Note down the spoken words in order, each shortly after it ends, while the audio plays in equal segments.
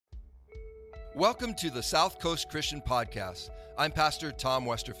Welcome to the South Coast Christian Podcast. I'm Pastor Tom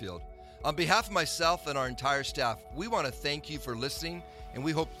Westerfield. On behalf of myself and our entire staff, we want to thank you for listening, and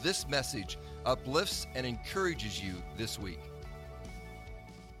we hope this message uplifts and encourages you this week.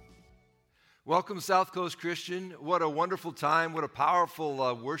 Welcome, South Coast Christian. What a wonderful time. What a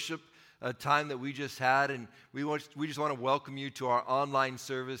powerful worship time that we just had. And we just want to welcome you to our online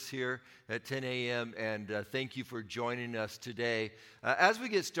service here at 10 a.m. And thank you for joining us today. As we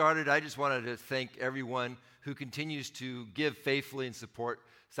get started, I just wanted to thank everyone who continues to give faithfully and support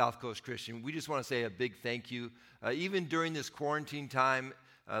South Coast Christian. We just want to say a big thank you. Even during this quarantine time,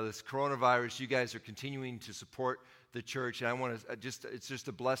 this coronavirus, you guys are continuing to support the church. And I want to it's just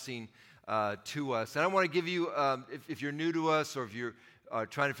a blessing to us. And I want to give you, if you're new to us or if you're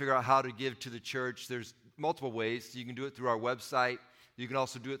trying to figure out how to give to the church, there's multiple ways. You can do it through our website. You can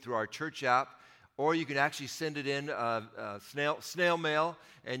also do it through our church app. Or you can actually send it in snail mail,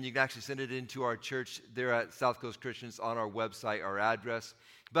 and you can actually send it into our church there at South Coast Christians on our website, our address.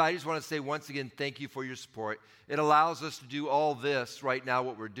 But I just want to say once again, thank you for your support. It allows us to do all this right now,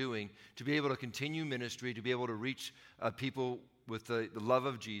 what we're doing, to be able to continue ministry, to be able to reach people with the love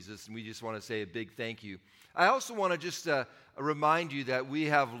of Jesus, and we just want to say a big thank you. I also want to just remind you that we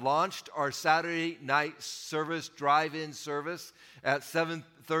have launched our Saturday night service, drive-in service at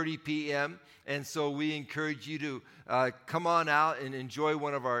 7:30 p.m., and so we encourage you to come on out and enjoy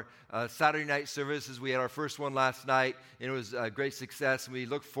one of our Saturday night services. We had our first one last night, and it was a great success, and we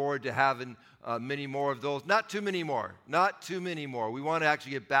look forward to having many more of those. Not too many more. We want to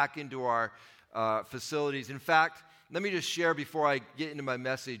actually get back into our facilities. In fact, let me just share before I get into my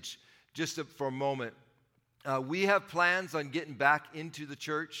message, just for a moment. We have plans on getting back into the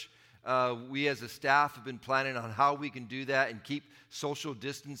church. We as a staff have been planning on how we can do that and keep social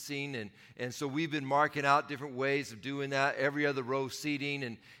distancing. And so we've been marking out different ways of doing that, every other row seating.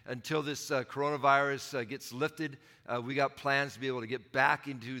 And until this coronavirus gets lifted, we got plans to be able to get back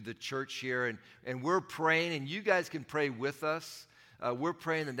into the church here. And we're praying, and you guys can pray with us. We're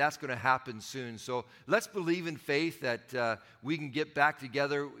praying that that's going to happen soon. So let's believe in faith that we can get back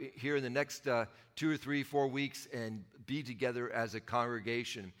together here in the next 2 or 3, 4 weeks and be together as a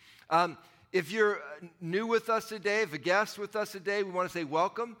congregation. If you're new with us today, if a guest with us today, we want to say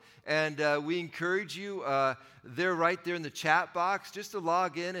welcome. And we encourage you there right there in the chat box just to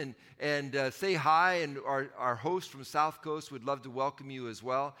log in and say hi. And our host from South Coast would love to welcome you as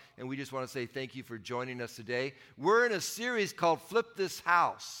well. And we just want to say thank you for joining us today. We're in a series called Flip This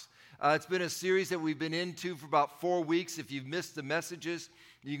House. It's been a series that we've been into for about 4 weeks. If you've missed the messages,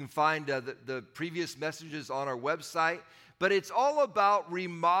 you can find the previous messages on our website. But it's all about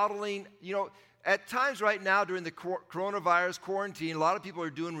remodeling. You know, at times right now during the coronavirus quarantine, a lot of people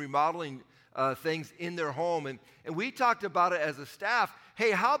are doing remodeling things in their home. And we talked about it as a staff. Hey,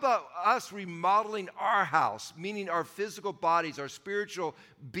 how about us remodeling our house, meaning our physical bodies, our spiritual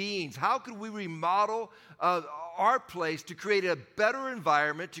beings? How could we remodel our place to create a better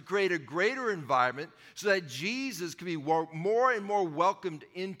environment, to create a greater environment so that Jesus can be more and more welcomed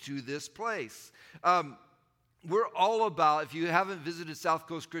into this place? We're all about, if you haven't visited South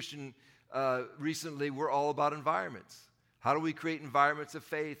Coast Christian recently, we're all about environments. How do we create environments of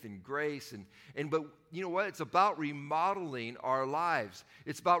faith and grace? But you know what? It's about remodeling our lives.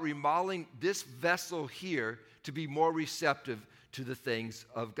 It's about remodeling this vessel here to be more receptive to the things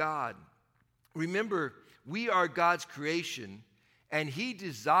of God. Remember, we are God's creation, and He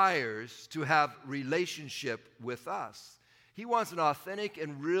desires to have relationship with us. He wants an authentic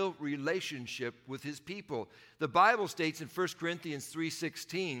and real relationship with His people. The Bible states in 1 Corinthians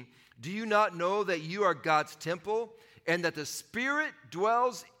 3:16, "Do you not know that you are God's temple and that the Spirit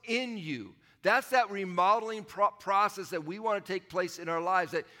dwells in you?" That's that remodeling process that we want to take place in our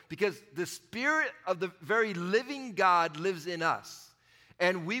lives, because the Spirit of the very living God lives in us.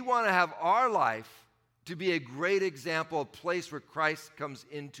 And we want to have our life to be a great example, a place where Christ comes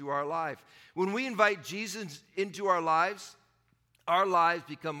into our life. When we invite Jesus into our lives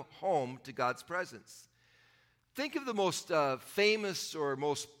become home to God's presence. Think of the most famous or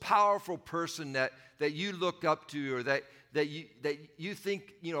most powerful person that you look up to, or that you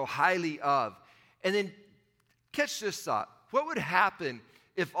think highly of. And then catch this thought. What would happen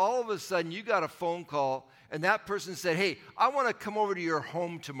if all of a sudden you got a phone call and that person said, "Hey, I want to come over to your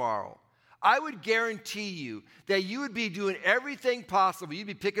home tomorrow. I would guarantee you that you would be doing everything possible. You'd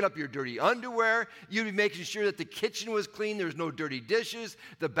be picking up your dirty underwear. You'd be making sure that the kitchen was clean. There was no dirty dishes.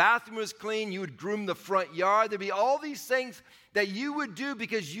 The bathroom was clean. You would groom the front yard. There'd be all these things that you would do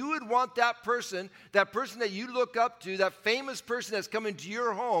because you would want that person that you look up to, that famous person that's coming to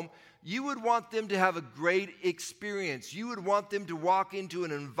your home, you would want them to have a great experience. You would want them to walk into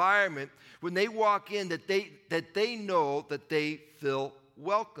an environment when they walk in that they know that they feel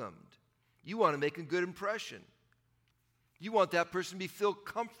welcomed. You want to make a good impression. You want that person to feel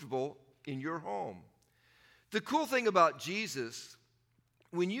comfortable in your home. The cool thing about Jesus,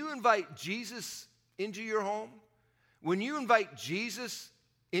 when you invite Jesus into your home, when you invite Jesus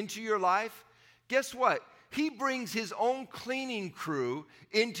into your life, guess what? He brings his own cleaning crew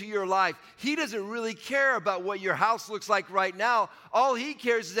into your life. He doesn't really care about what your house looks like right now. All he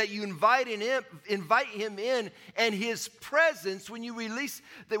cares is that you invite him in, and his presence, when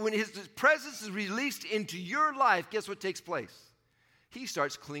his presence is released into your life, guess what takes place? He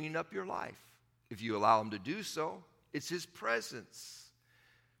starts cleaning up your life. If you allow him to do so, it's his presence.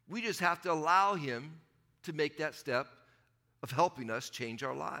 We just have to allow him to make that step of helping us change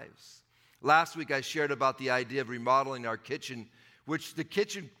our lives. Last week I shared about the idea of remodeling our kitchen, which the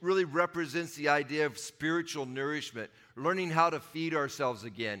kitchen really represents the idea of spiritual nourishment, learning how to feed ourselves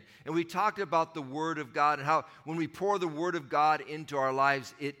again. And we talked about the Word of God and how when we pour the Word of God into our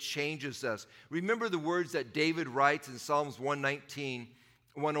lives, it changes us. Remember the words that David writes in Psalms 119,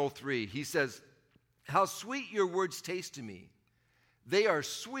 103. He says, "How sweet your words taste to me. They are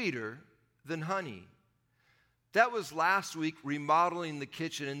sweeter than honey." That was last week, remodeling the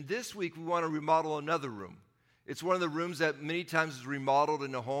kitchen. And this week, we want to remodel another room. It's one of the rooms that many times is remodeled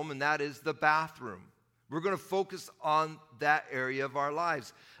in a home, and that is the bathroom. We're going to focus on that area of our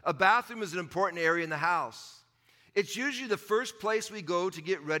lives. A bathroom is an important area in the house. It's usually the first place we go to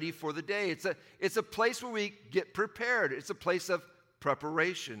get ready for the day. It's a place where we get prepared. It's a place of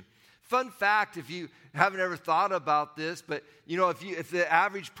preparation. Fun fact, if you haven't ever thought about this, but if the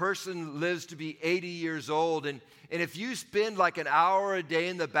average person lives to be 80 years old, and if you spend like an hour a day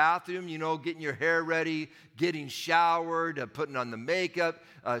in the bathroom, getting your hair ready, getting showered, putting on the makeup,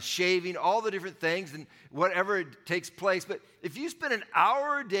 shaving, all the different things, and whatever takes place. But if you spend an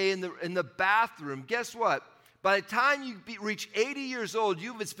hour a day in the bathroom, guess what? By the time you reach 80 years old,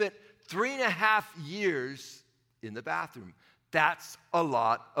 you've spent 3.5 years in the bathroom. That's a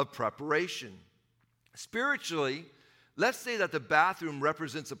lot of preparation. Spiritually, let's say that the bathroom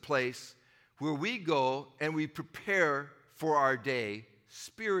represents a place where we go and we prepare for our day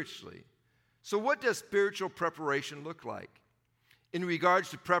spiritually. So what does spiritual preparation look like? In regards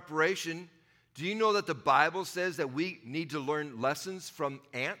to preparation, do you know that the Bible says that we need to learn lessons from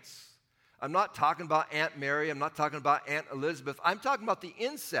ants? I'm not talking about Aunt Mary. I'm not talking about Aunt Elizabeth. I'm talking about the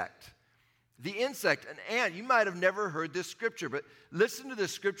insect. The insect, an ant. You might have never heard this scripture, but listen to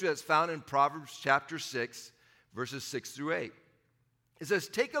this scripture that's found in Proverbs chapter 6, verses 6 through 8. It says,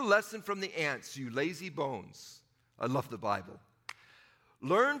 "Take a lesson from the ants, you lazy bones." I love the Bible.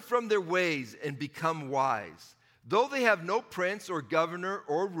 "Learn from their ways and become wise. Though they have no prince or governor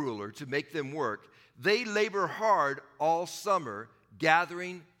or ruler to make them work, they labor hard all summer,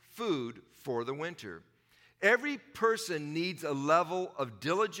 gathering food for the winter." Every person needs a level of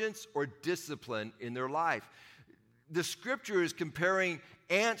diligence or discipline in their life. The scripture is comparing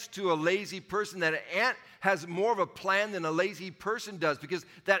ants to a lazy person, that an ant has more of a plan than a lazy person does, because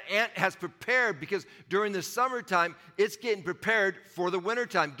that ant has prepared, because during the summertime, it's getting prepared for the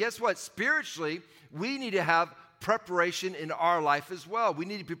wintertime. Guess what? Spiritually, we need to have preparation in our life as well. We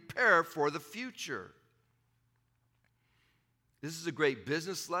need to prepare for the future. This is a great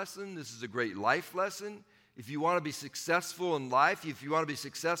business lesson. This is a great life lesson. If you want to be successful in life, if you want to be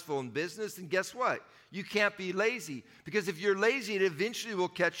successful in business, then guess what? You can't be lazy. Because if you're lazy, it eventually will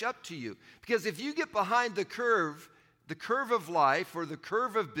catch up to you. Because if you get behind the curve of life, or the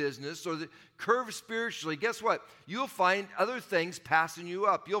curve of business, or the curve spiritually, guess what? You'll find other things passing you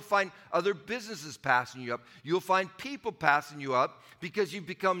up. You'll find other businesses passing you up. You'll find people passing you up because you've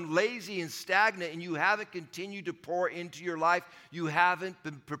become lazy and stagnant, and you haven't continued to pour into your life. You haven't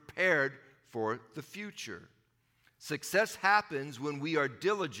been prepared for the future. Success happens when we are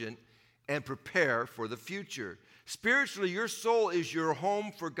diligent and prepare for the future. Spiritually, your soul is your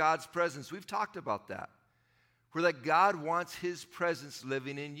home for God's presence. We've talked about that. Where that God wants his presence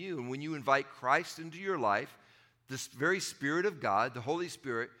living in you. And when you invite Christ into your life, this very Spirit of God, the Holy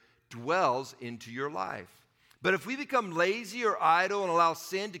Spirit, dwells into your life. But if we become lazy or idle and allow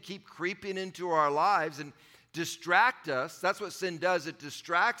sin to keep creeping into our lives and distract us, that's what sin does. It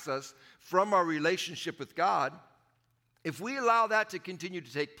distracts us from our relationship with God. If we allow that to continue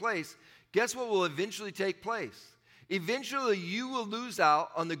to take place, guess what will eventually take place? Eventually, you will lose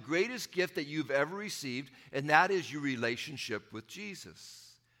out on the greatest gift that you've ever received, and that is your relationship with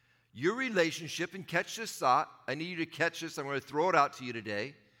Jesus. Your relationship, and catch this thought, I need you to catch this, I'm going to throw it out to you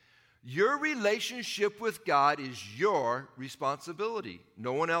today. Your relationship with God is your responsibility,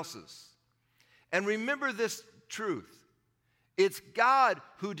 no one else's. And remember this truth. It's God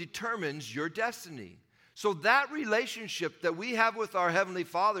who determines your destiny. So that relationship that we have with our Heavenly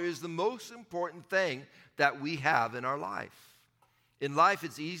Father is the most important thing that we have in our life. In life,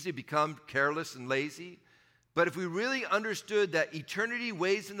 it's easy to become careless and lazy, but if we really understood that eternity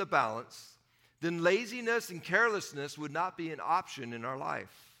weighs in the balance, then laziness and carelessness would not be an option in our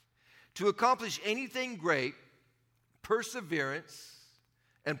life. To accomplish anything great, perseverance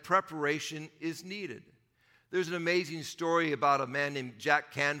and preparation is needed. There's an amazing story about a man named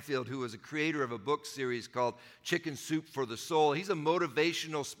Jack Canfield who was a creator of a book series called Chicken Soup for the Soul. He's a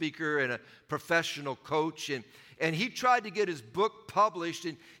motivational speaker and a professional coach, and he tried to get his book published,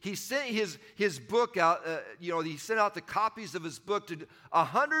 and he sent his book out, he sent out the copies of his book to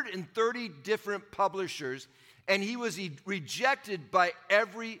 130 different publishers, and he was rejected by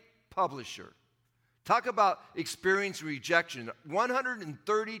every publisher. Talk about experiencing rejection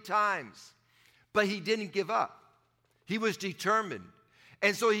 130 times. But he didn't give up. He was determined.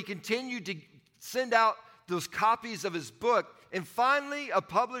 And so he continued to send out those copies of his book. And finally, a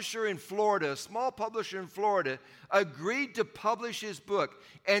publisher in Florida, a small publisher in Florida, agreed to publish his book.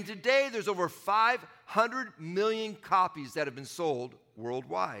 And today, there's over 500 million copies that have been sold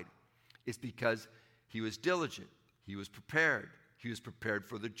worldwide. It's because he was diligent. He was prepared. He was prepared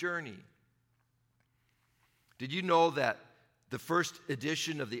for the journey. Did you know that the first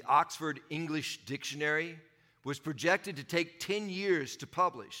edition of the Oxford English Dictionary was projected to take 10 years to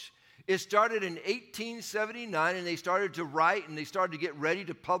publish? It started in 1879, and they started to write, and they started to get ready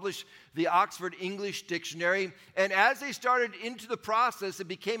to publish the Oxford English Dictionary. And as they started into the process, it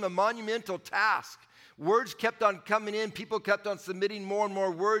became a monumental task. Words kept on coming in. People kept on submitting more and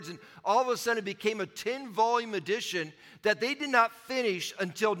more words. And all of a sudden, it became a 10-volume edition that they did not finish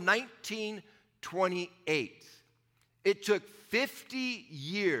until 1928. It took 50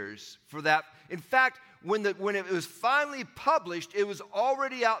 years for that. In fact, when it was finally published, it was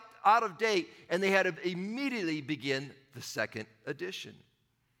already out of date, and they had to immediately begin the second edition.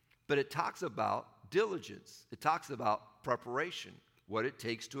 But it talks about diligence. It talks about preparation, what it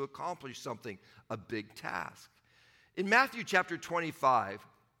takes to accomplish something, a big task. In Matthew chapter 25,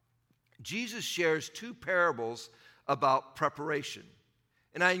 Jesus shares two parables about preparation.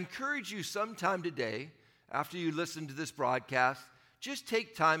 And I encourage you sometime today, after you listen to this broadcast, just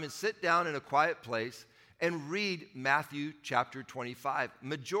take time and sit down in a quiet place and read Matthew chapter 25.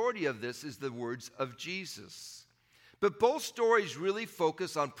 Majority of this is the words of Jesus. But both stories really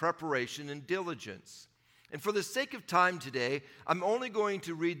focus on preparation and diligence. And for the sake of time today, I'm only going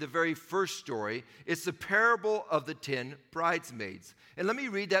to read the very first story. It's the parable of the 10 bridesmaids. And let me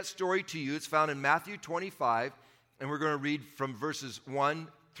read that story to you. It's found in Matthew 25, and we're going to read from verses 1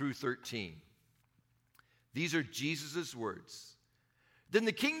 through 13. These are Jesus' words. Then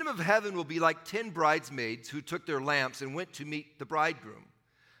the kingdom of heaven will be like 10 bridesmaids who took their lamps and went to meet the bridegroom.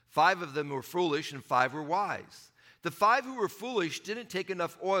 5 of them were foolish and 5 were wise. The 5 who were foolish didn't take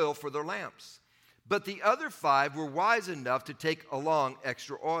enough oil for their lamps, but the other 5 were wise enough to take along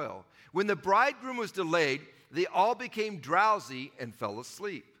extra oil. When the bridegroom was delayed, they all became drowsy and fell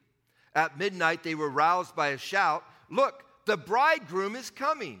asleep. At midnight, they were roused by a shout, "Look, the bridegroom is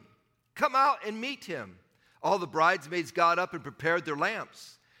coming. Come out and meet him." All the bridesmaids got up and prepared their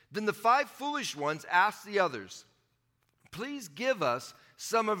lamps. Then the 5 foolish ones asked the others, "Please give us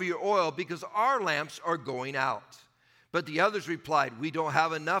some of your oil because our lamps are going out." But the others replied, "We don't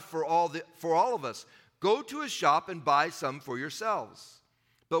have enough for all of us. Go to a shop and buy some for yourselves."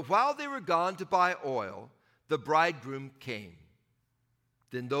 But while they were gone to buy oil, the bridegroom came.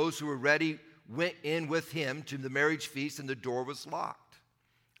 Then those who were ready went in with him to the marriage feast, and the door was locked.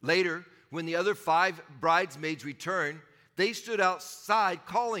 Later, when the other 5 bridesmaids returned, they stood outside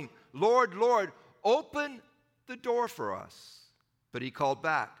calling, "Lord, Lord, open the door for us." But he called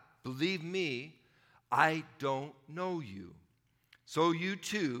back, "Believe me, I don't know you. So you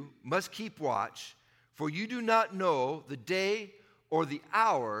too must keep watch, for you do not know the day or the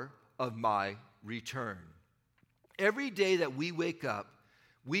hour of my return." Every day that we wake up,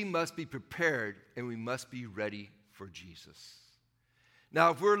 we must be prepared and we must be ready for Jesus.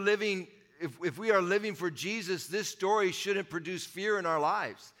 Now, if we are living for Jesus, this story shouldn't produce fear in our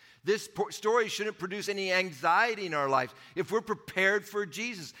lives. This story shouldn't produce any anxiety in our lives if we're prepared for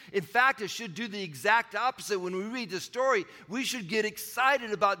Jesus. In fact, it should do the exact opposite. When we read the story, we should get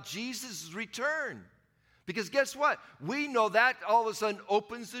excited about Jesus' return. Because guess what? We know that all of a sudden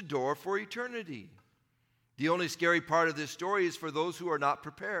opens the door for eternity. The only scary part of this story is for those who are not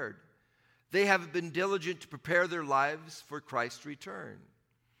prepared. They haven't been diligent to prepare their lives for Christ's return.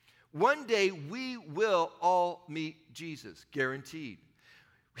 One day we will all meet Jesus, guaranteed.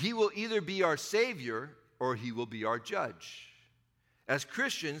 He will either be our Savior or he will be our judge. As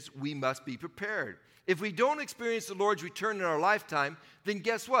Christians, we must be prepared. If we don't experience the Lord's return in our lifetime, then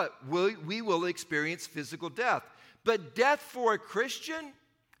guess what? We will experience physical death. But death for a Christian,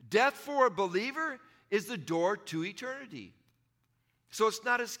 death for a believer, is the door to eternity. So it's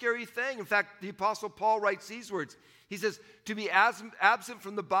not a scary thing. In fact, the Apostle Paul writes these words. He says, to be absent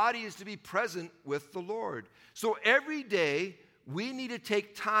from the body is to be present with the Lord. So every day, we need to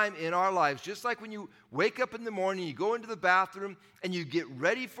take time in our lives, just like when you wake up in the morning, you go into the bathroom, and you get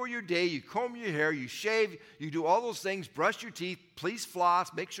ready for your day, you comb your hair, you shave, you do all those things, brush your teeth, please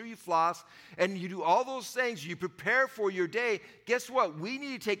floss, make sure you floss, and you do all those things, you prepare for your day. Guess what? We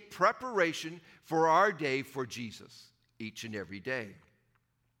need to take preparation for our day for Jesus each and every day,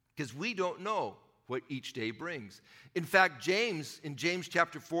 because we don't know what each day brings. In fact, James, in James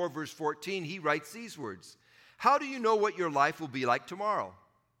chapter 4, verse 14, he writes these words. How do you know what your life will be like tomorrow?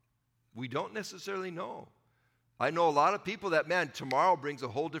 We don't necessarily know. I know a lot of people that, man, tomorrow brings a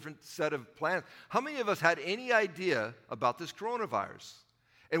whole different set of plans. How many of us had any idea about this coronavirus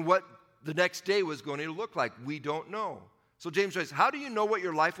and what the next day was going to look like? We don't know. So James writes, how do you know what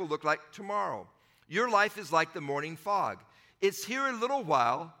your life will look like tomorrow? Your life is like the morning fog. It's here a little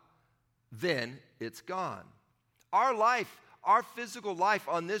while, then it's gone. Our life, our physical life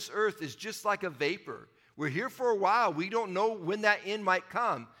on this earth is just like a vapor. We're here for a while. We don't know when that end might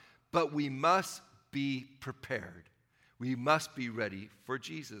come, but we must be prepared. We must be ready for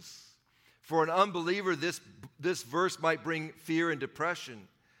Jesus. For an unbeliever, this verse might bring fear and depression.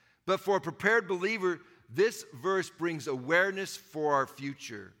 But for a prepared believer, this verse brings awareness for our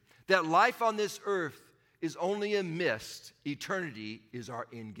future. That life on this earth is only a mist. Eternity is our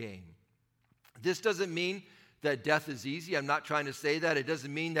end game. This doesn't mean that death is easy. I'm not trying to say that. It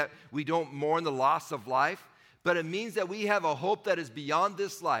doesn't mean that we don't mourn the loss of life, but it means that we have a hope that is beyond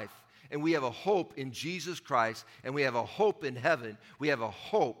this life, and we have a hope in Jesus Christ, and we have a hope in heaven. We have a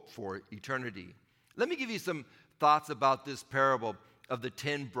hope for eternity. Let me give you some thoughts about this parable of the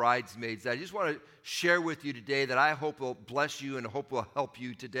 10 bridesmaids that I just want to share with you today that I hope will bless you and hope will help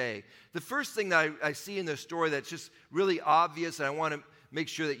you today. The first thing that I see in this story that's just really obvious, and I want to make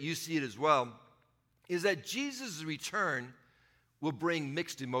sure that you see it as well, is that Jesus' return will bring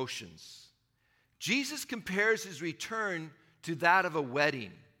mixed emotions. Jesus compares his return to that of a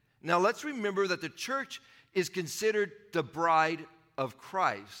wedding. Now let's remember that the church is considered the bride of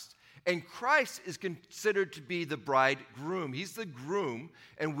Christ, and Christ is considered to be the bridegroom. He's the groom,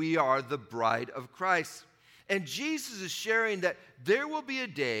 and we are the bride of Christ. And Jesus is sharing that there will be a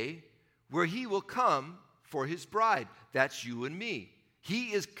day where he will come for his bride. That's you and me.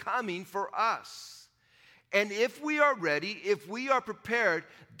 He is coming for us. And if we are ready, if we are prepared,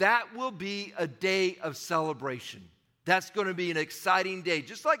 that will be a day of celebration. That's going to be an exciting day.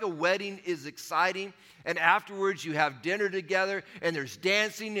 Just like a wedding is exciting, and afterwards you have dinner together, and there's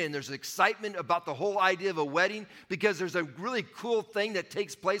dancing, and there's excitement about the whole idea of a wedding, because there's a really cool thing that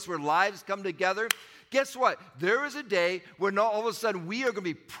takes place where lives come together. Guess what? There is a day when all of a sudden we are going to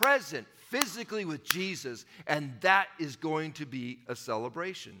be present physically with Jesus, and that is going to be a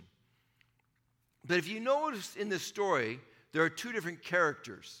celebration. But if you notice in this story, there are two different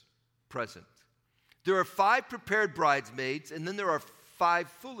characters present. There are 5 prepared bridesmaids, and then there are 5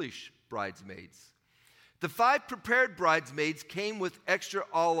 foolish bridesmaids. The 5 prepared bridesmaids came with extra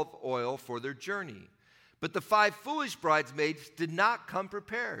olive oil for their journey, but the 5 foolish bridesmaids did not come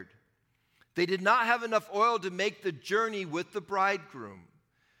prepared. They did not have enough oil to make the journey with the bridegroom.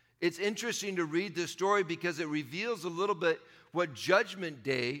 It's interesting to read this story because it reveals a little bit what Judgment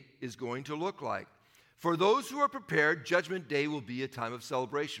Day is going to look like. For those who are prepared, Judgment Day will be a time of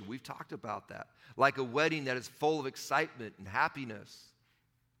celebration. We've talked about that. Like a wedding that is full of excitement and happiness.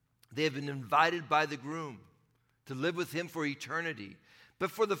 They have been invited by the groom to live with him for eternity.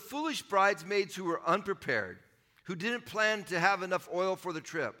 But for the foolish bridesmaids who were unprepared, who didn't plan to have enough oil for the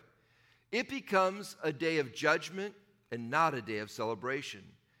trip, it becomes a day of judgment and not a day of celebration.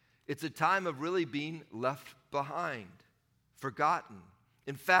 It's a time of really being left behind, forgotten.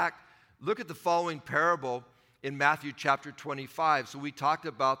 In fact, look at the following parable in Matthew chapter 25. So we talked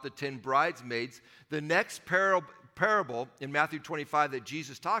about the 10 bridesmaids. The next parable parable in Matthew 25 that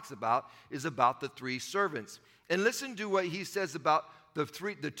Jesus talks about is about the three servants. And listen to what he says about the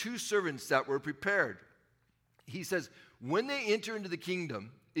two servants that were prepared. He says, when they enter into the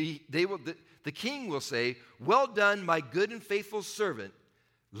kingdom, the king will say, "Well done, my good and faithful servant.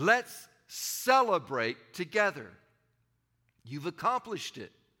 Let's celebrate together. You've accomplished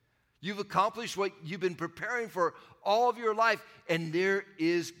it. You've accomplished what you've been preparing for all of your life, and there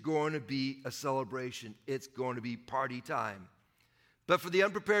is going to be a celebration. It's going to be party time." But for the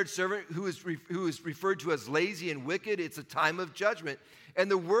unprepared servant who is referred to as lazy and wicked, it's a time of judgment. And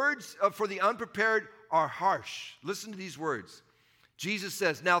the words for the unprepared are harsh. Listen to these words. Jesus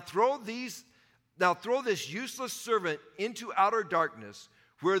says, Now throw this useless servant into outer darkness,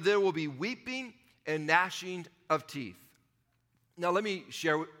 where there will be weeping and gnashing of teeth. Now let me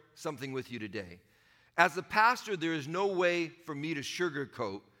share something with you today. As a pastor, there is no way for me to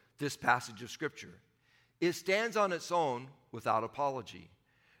sugarcoat this passage of Scripture. It stands on its own without apology.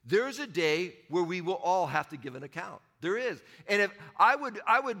 There is a day where we will all have to give an account. There is. And if I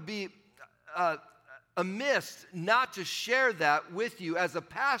would be amiss not to share that with you as a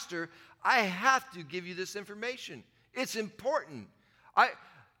pastor, I have to give you this information. It's important.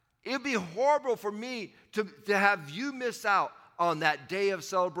 It would be horrible for me to have you miss out on that day of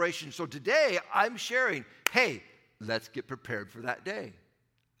celebration. So today I'm sharing, hey, let's get prepared for that day.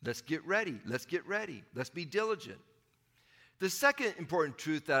 Let's get ready. Let's get ready. Let's be diligent. The second important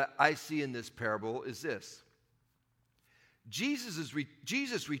truth that I see in this parable is this. Jesus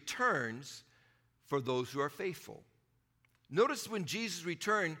returns for those who are faithful. Notice when Jesus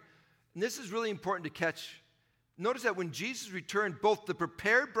returned, and this is really important to catch. Notice that when Jesus returned, both the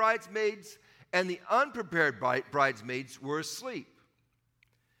prepared bridesmaids and the unprepared bridesmaids were asleep.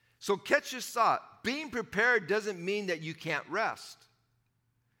 So catch this thought. Being prepared doesn't mean that you can't rest.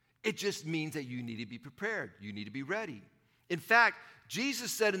 It just means that you need to be prepared. You need to be ready. In fact,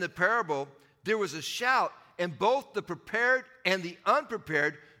 Jesus said in the parable, there was a shout, and both the prepared and the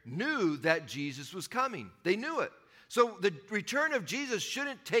unprepared knew that Jesus was coming. They knew it. So the return of Jesus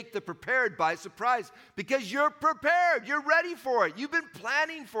shouldn't take the prepared by surprise, because you're prepared. You're ready for it. You've been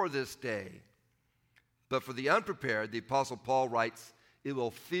planning for this day. But for the unprepared, the Apostle Paul writes, it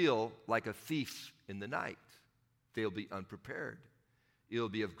will feel like a thief in the night. They'll be unprepared. It'll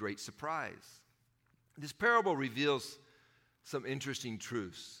be of great surprise. This parable reveals some interesting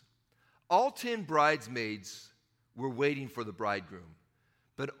truths. All 10 bridesmaids were waiting for the bridegroom,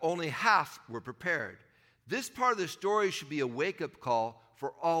 but only half were prepared. This part of the story should be a wake-up call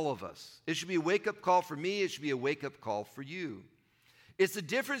for all of us. It should be a wake-up call for me. It should be a wake-up call for you. It's the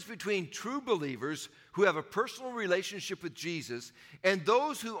difference between true believers who have a personal relationship with Jesus and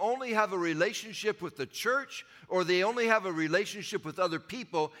those who only have a relationship with the church, or they only have a relationship with other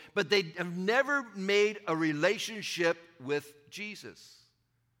people, but they have never made a relationship with Jesus.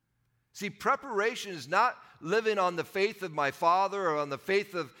 See, preparation is not living on the faith of my father, or on the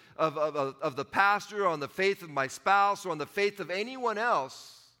faith of the pastor, or on the faith of my spouse, or on the faith of anyone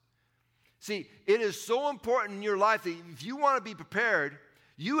else. See, it is so important in your life that if you want to be prepared,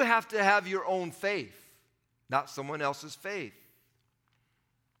 you have to have your own faith, not someone else's faith.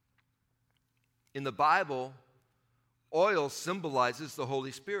 In the Bible, oil symbolizes the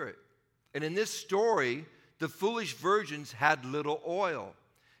Holy Spirit. And in this story, the foolish virgins had little oil.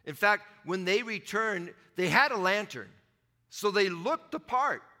 In fact, when they returned, they had a lantern. So they looked the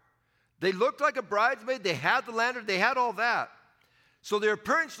part. They looked like a bridesmaid. They had the lantern. They had all that. So their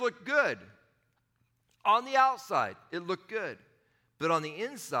appearance looked good. On the outside, it looked good. But on the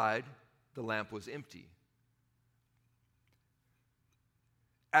inside, the lamp was empty.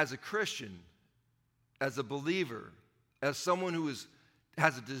 As a Christian, as a believer, as someone who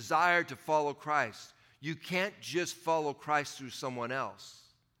has a desire to follow Christ, you can't just follow Christ through someone else.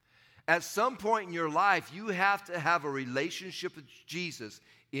 At some point in your life, you have to have a relationship with Jesus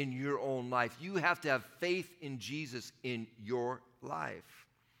in your own life. You have to have faith in Jesus in your life.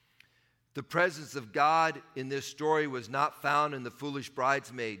 The presence of God in this story was not found in the foolish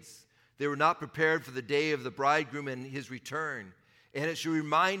bridesmaids. They were not prepared for the day of the bridegroom and his return. And it should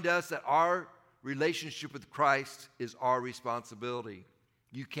remind us that our relationship with Christ is our responsibility.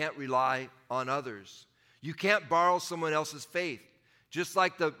 You can't rely on others. You can't borrow someone else's faith. Just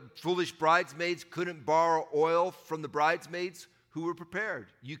like the foolish bridesmaids couldn't borrow oil from the bridesmaids who were prepared.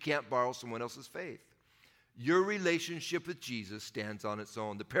 You can't borrow someone else's faith. Your relationship with Jesus stands on its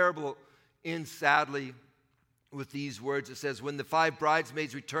own. The parable ends sadly with these words. It says, when the 5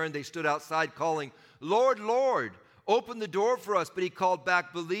 bridesmaids returned, they stood outside calling, "Lord, Lord, open the door for us." But he called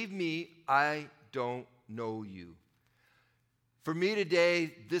back, "Believe me, I don't know you." For me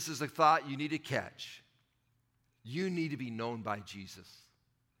today, this is a thought you need to catch. You need to be known by Jesus.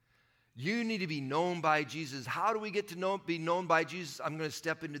 You need to be known by Jesus. How do we get to be known by Jesus? I'm going to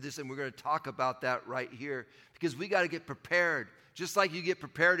step into this and we're going to talk about that right here because we got to get prepared. Just like you get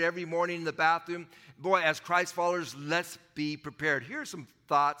prepared every morning in the bathroom. Boy, as Christ followers, let's be prepared. Here are some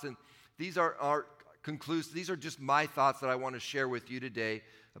thoughts, and these are conclusive. These are just my thoughts that I want to share with you today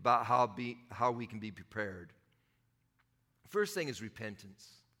about how we can be prepared. First thing is repentance.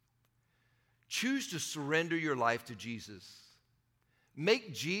 Choose to surrender your life to Jesus.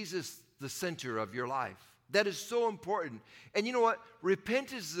 Make Jesus the center of your life. That is so important. And you know what?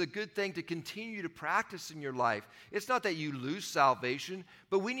 Repentance is a good thing to continue to practice in your life. It's not that you lose salvation,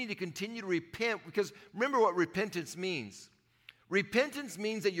 but we need to continue to repent because remember what repentance means. Repentance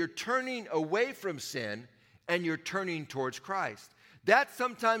means that you're turning away from sin and you're turning towards Christ. That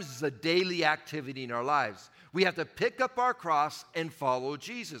sometimes is a daily activity in our lives. We have to pick up our cross and follow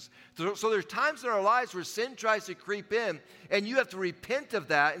Jesus. So there's times in our lives where sin tries to creep in, and you have to repent of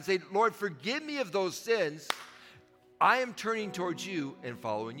that and say, Lord, forgive me of those sins. I am turning towards you and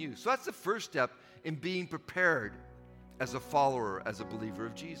following you. So that's the first step in being prepared as a follower, as a believer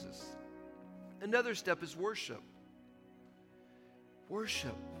of Jesus. Another step is worship.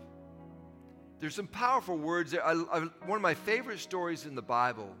 Worship. There's some powerful words there. One of my favorite stories in the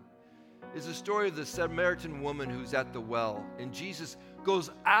Bible is the story of the Samaritan woman who's at the well. And Jesus goes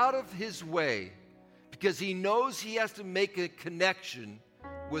out of his way because he knows he has to make a connection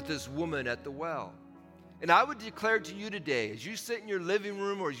with this woman at the well. And I would declare to you today, as you sit in your living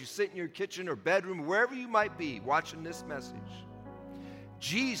room or as you sit in your kitchen or bedroom, wherever you might be watching this message,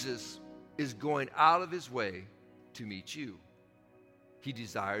 Jesus is going out of his way to meet you. He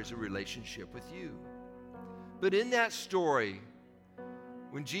desires a relationship with you. But in that story,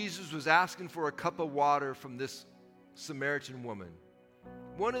 when Jesus was asking for a cup of water from this Samaritan woman,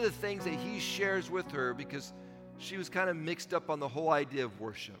 one of the things that he shares with her, because she was kind of mixed up on the whole idea of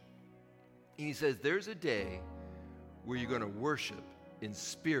worship, and he says, there's a day where you're going to worship in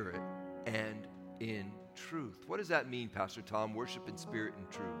spirit and in truth. What does that mean, Pastor Tom? Worship in spirit and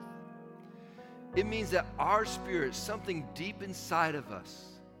truth. It means that our spirit, something deep inside of us,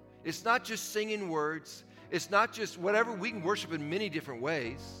 it's not just singing words, it's not just whatever, we can worship in many different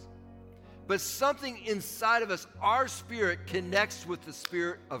ways, but something inside of us, our spirit connects with the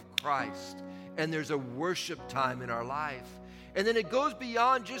Spirit of Christ, and there's a worship time in our life. And then it goes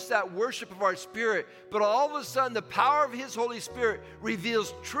beyond just that worship of our spirit, but all of a sudden the power of His Holy Spirit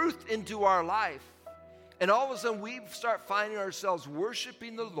reveals truth into our life. And all of a sudden we start finding ourselves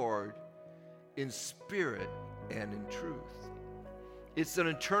worshiping the Lord in spirit and in truth. It's an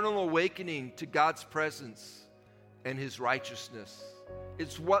eternal awakening to God's presence and His righteousness.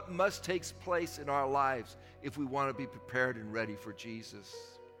 It's what must take place in our lives if we want to be prepared and ready for Jesus.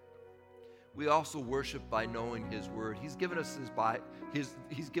 We also worship by knowing His Word. He's given us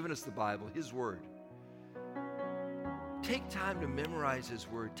He's given us the Bible, His Word. Take time to memorize His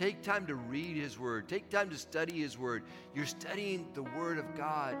Word. Take time to read His Word. Take time to study His Word. You're studying the Word of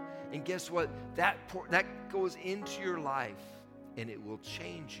God. And guess what? That goes into your life, and it will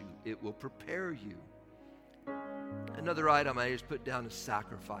change you. It will prepare you. Another item I just put down is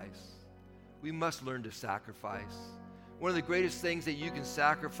sacrifice. We must learn to sacrifice. One of the greatest things that you can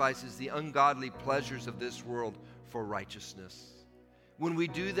sacrifice is the ungodly pleasures of this world for righteousness. When we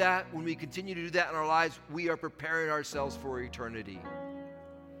do that, when we continue to do that in our lives, we are preparing ourselves for eternity.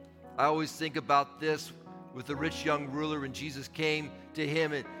 I always think about this with the rich young ruler when Jesus came to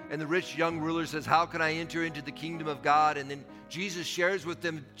him, and the rich young ruler says, how can I enter into the kingdom of God? And then Jesus shares with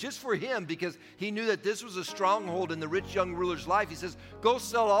them, just for him, because he knew that this was a stronghold in the rich young ruler's life. He says, go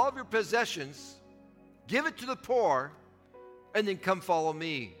sell all of your possessions, give it to the poor, and then come follow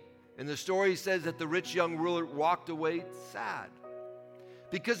me. And the story says that the rich young ruler walked away sad,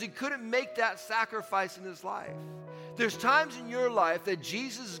 because he couldn't make that sacrifice in his life. There's times in your life that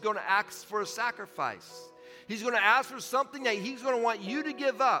Jesus is going to ask for a sacrifice. He's going to ask for something that He's going to want you to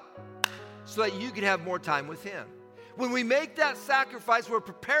give up so that you can have more time with Him. When we make that sacrifice, we're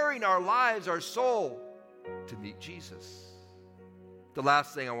preparing our lives, our soul, to meet Jesus. The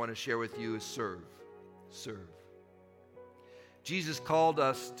last thing I want to share with you is serve. Serve. Jesus called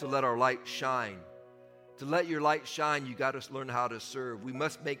us to let our light shine. To let your light shine, you got to learn how to serve. We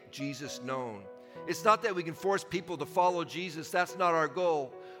must make Jesus known. It's not that we can force people to follow Jesus. That's not our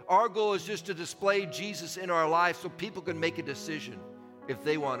goal. Our goal is just to display Jesus in our life so people can make a decision if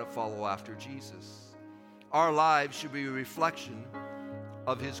they want to follow after Jesus. Our lives should be a reflection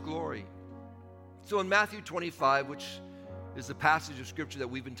of His glory. So in Matthew 25, which is the passage of Scripture that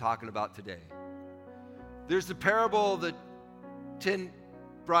we've been talking about today, there's the parable of the 10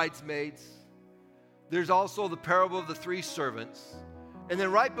 bridesmaids. There's also the parable of the three servants. And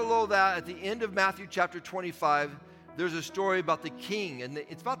then right below that, at the end of Matthew chapter 25, there's a story about the king. And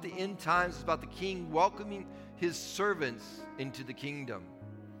it's about the end times. It's about the king welcoming his servants into the kingdom.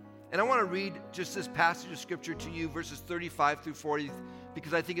 And I want to read just this passage of scripture to you, verses 35 through 40,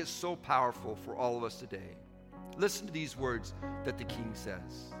 because I think it's so powerful for all of us today. Listen to these words that the king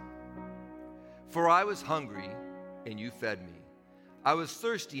says. For I was hungry, and you fed me. I was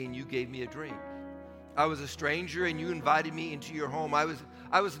thirsty, and you gave me a drink. I was a stranger, and you invited me into your home. I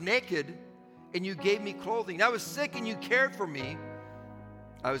was naked, and you gave me clothing. I was sick, and you cared for me.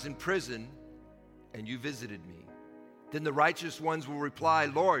 I was in prison, and you visited me. Then the righteous ones will reply,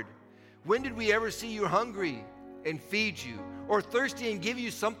 Lord, when did we ever see you hungry and feed you, or thirsty and give you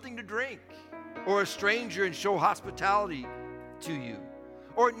something to drink, or a stranger and show hospitality to you,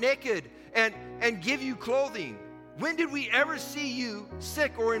 or naked and give you clothing? When did we ever see you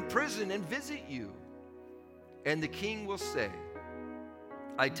sick or in prison and visit you? And the king will say,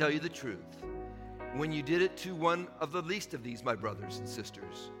 I tell you the truth. When you did it to one of the least of these, my brothers and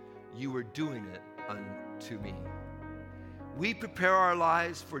sisters, you were doing it unto me. We prepare our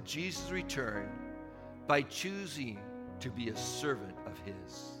lives for Jesus' return by choosing to be a servant of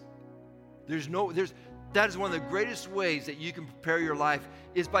his. That is one of the greatest ways that you can prepare your life,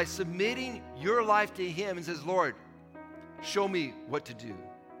 is by submitting your life to him and says, Lord, show me what to do.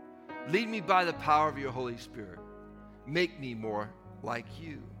 Lead me by the power of your Holy Spirit. Make me more like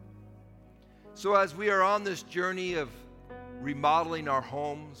you. So as we are on this journey of remodeling our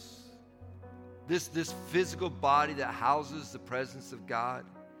homes, this physical body that houses the presence of God,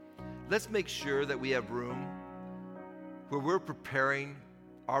 let's make sure that we have room where we're preparing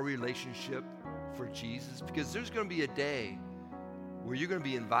our relationship for Jesus, because there's going to be a day where you're going to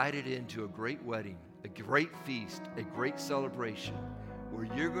be invited into a great wedding, a great feast, a great celebration, where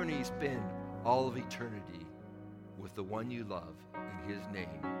you're going to spend all of eternity with the one you love, and his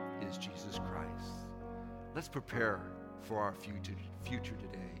name is Jesus Christ. Let's prepare for our future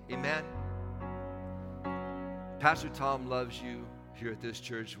today. Amen. Pastor Tom loves you here at this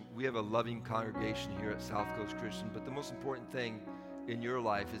church. We have a loving congregation here at South Coast Christian, but the most important thing in your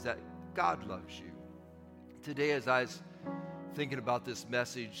life is that God loves you. Today, as I was thinking about this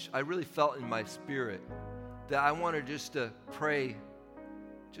message, I really felt in my spirit that I wanted just to pray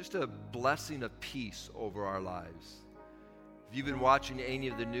just a blessing of peace over our lives. If you've been watching any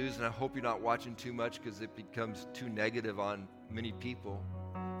of the news, and I hope you're not watching too much because it becomes too negative on many people,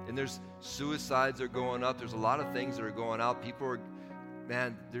 and there's suicides are going up. There's a lot of things that are going out. People are,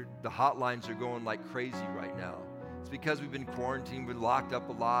 the hotlines are going like crazy right now. It's because we've been quarantined, we've been locked up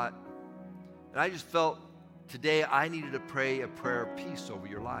a lot. And I just felt today I needed to pray a prayer of peace over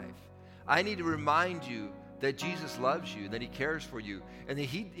your life. I need to remind you that Jesus loves you, that he cares for you, and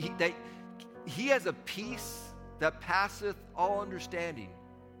that he has a peace that passeth all understanding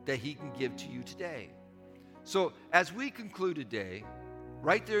that he can give to you today. So as we conclude today,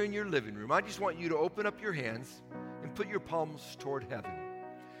 right there in your living room, I just want you to open up your hands and put your palms toward heaven.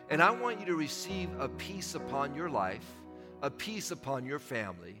 And I want you to receive a peace upon your life, a peace upon your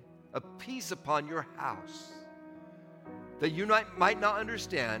family, a peace upon your house that you might not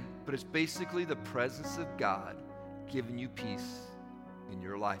understand, but it's basically the presence of God giving you peace in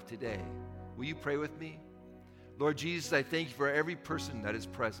your life today. Will you pray with me? Lord Jesus, I thank you for every person that is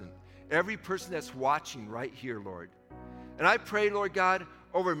present, every person that's watching right here, Lord. And I pray, Lord God,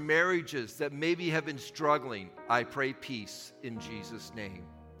 over marriages that maybe have been struggling. I pray peace in Jesus' name.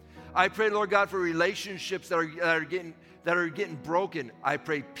 I pray, Lord God, for relationships that are getting broken. I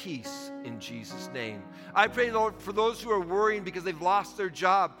pray peace in Jesus' name. I pray, Lord, for those who are worrying because they've lost their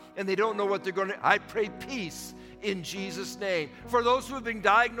job and they don't know what they're going to. I pray peace in Jesus' name. For those who have been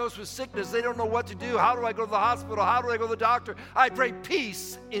diagnosed with sickness, they don't know what to do. How do I go to the hospital? How do I go to the doctor? I pray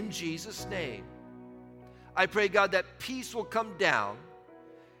peace in Jesus' name. I pray, God, that peace will come down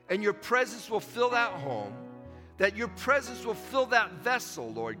and your presence will fill that home, that your presence will fill that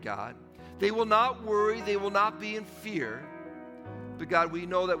vessel, Lord God. They will not worry. They will not be in fear. But God, we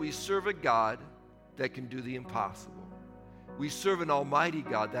know that we serve a God that can do the impossible. We serve an almighty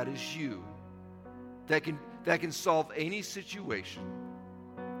God, that is you, that can solve any situation,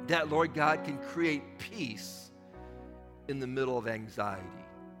 that, Lord God, can create peace in the middle of anxiety.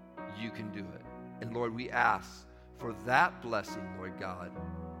 You can do it. And Lord, we ask for that blessing, Lord God,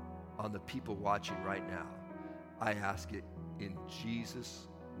 on the people watching right now. I ask it in Jesus'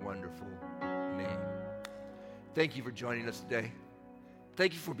 wonderful name. Thank you for joining us today.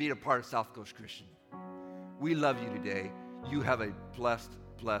 Thank you for being a part of South Coast Christian. We love you today. You have a blessed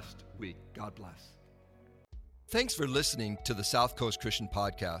week. God bless. Thanks for listening to the South Coast Christian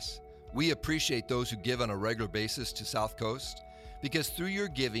Podcast. We appreciate those who give on a regular basis to South Coast because through your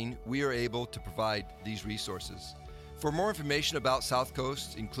giving, we are able to provide these resources. For more information about South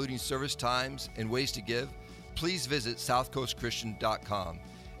Coast, including service times and ways to give, please visit southcoastchristian.com.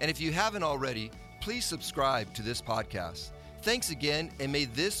 And if you haven't already, please subscribe to this podcast. Thanks again, and may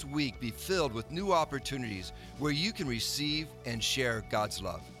this week be filled with new opportunities where you can receive and share God's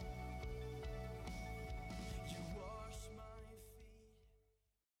love.